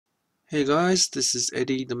Hey guys, this is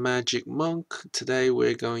Eddie the Magic Monk. Today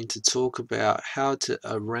we're going to talk about how to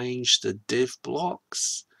arrange the div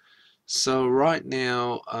blocks. So right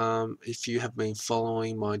now, if you have been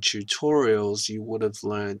following my tutorials, you would have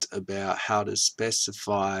learned about how to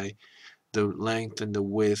specify the length and the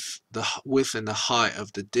width and the height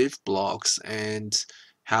of the div blocks and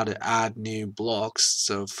how to add new blocks.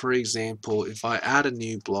 So for example, if I add a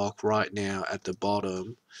new block right now at the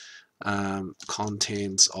bottom,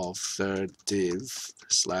 contents of third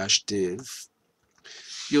div/div,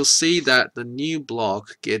 you'll see that the new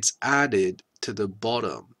block gets added to the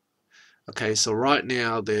bottom. Okay, so right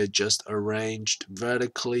now they're just arranged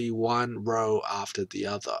vertically, one row after the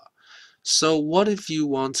other. So what if you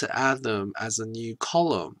want to add them as a new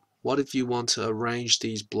column? What if you want to arrange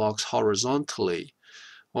these blocks horizontally?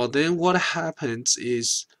 Well, then what happens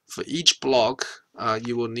is for each block,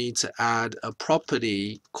 you will need to add a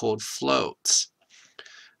property called floats.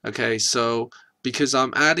 Okay, so because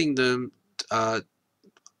I'm adding them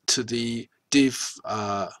to the div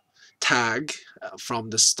tag from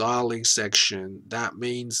the styling section, that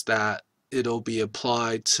means that it'll be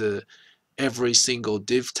applied to every single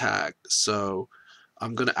div tag. So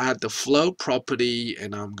I'm going to add the float property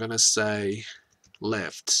and I'm going to say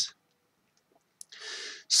left.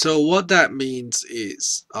 So what that means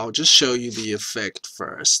is, I'll just show you the effect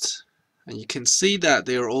first. And you can see that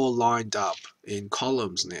they're all lined up in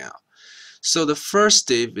columns now. So the first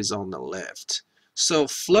div is on the left. So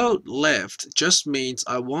float left just means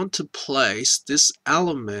I want to place this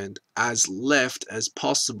element as left as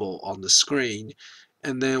possible on the screen,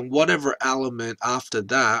 and then whatever element after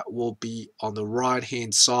that will be on the right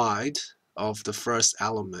hand side of the first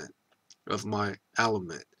element of my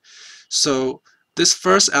element. So this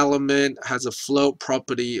first element has a float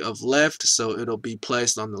property of left, so it'll be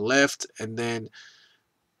placed on the left, and then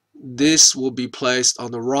this will be placed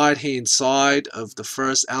on the right hand side of the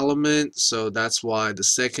first element, so that's why the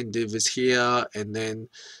second div is here, and then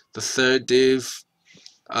the third div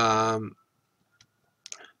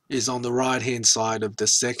is on the right hand side of the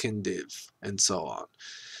second div, and so on.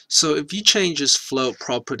 So if you change this float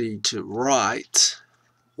property to right,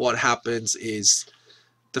 what happens is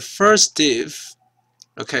the first div,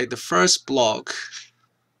 okay, the first block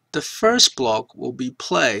will be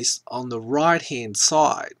placed on the right hand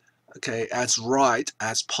side, okay, as right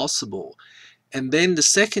as possible, and then the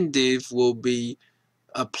second div will be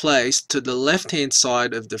placed to the left hand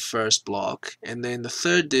side of the first block, and then the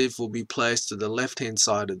third div will be placed to the left hand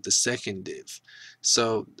side of the second div.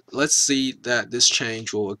 So let's see that this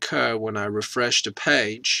change will occur when I refresh the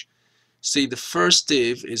page. See, the first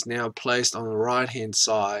div is now placed on the right hand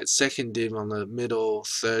side, second div on the middle,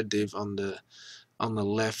 third div on the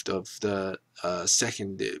left of the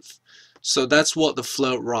second div. So that's what the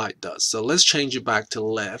float right does. So let's change it back to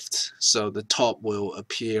left, so the top will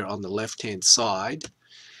appear on the left hand side.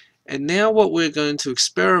 And now what we're going to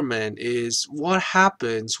experiment is what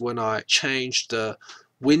happens when I change the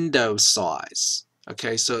window size.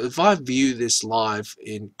 Okay, so if I view this live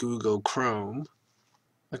in Google Chrome,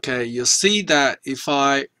 okay, you'll see that if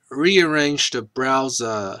I rearrange the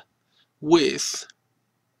browser width,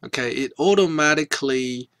 okay, it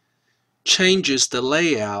automatically changes the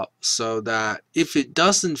layout so that if it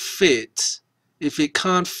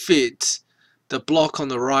can't fit the block on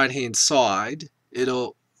the right hand side, it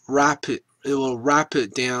will wrap it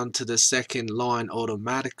down to the second line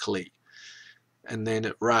automatically, and then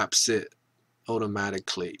it wraps it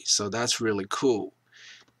automatically. So that's really cool,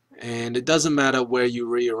 and it doesn't matter where you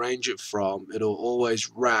rearrange it from, it'll always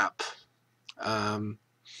wrap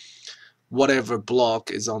whatever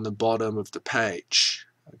block is on the bottom of the page.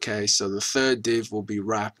 Okay, so the third div will be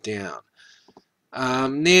wrapped down.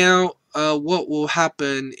 Now what will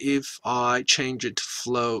happen if I change it to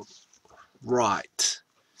float right?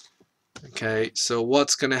 Okay, so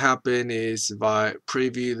what's going to happen is if I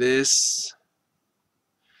preview this,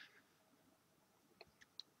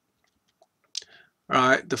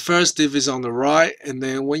 right, the first div is on the right, and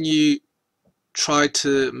then when you try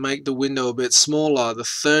to make the window a bit smaller, the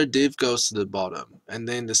third div goes to the bottom, and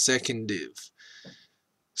then the second div.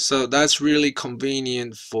 So that's really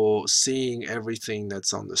convenient for seeing everything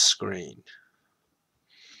that's on the screen.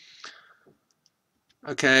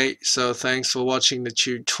 Okay, so thanks for watching the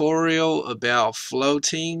tutorial about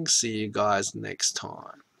floating. See you guys next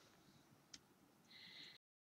time.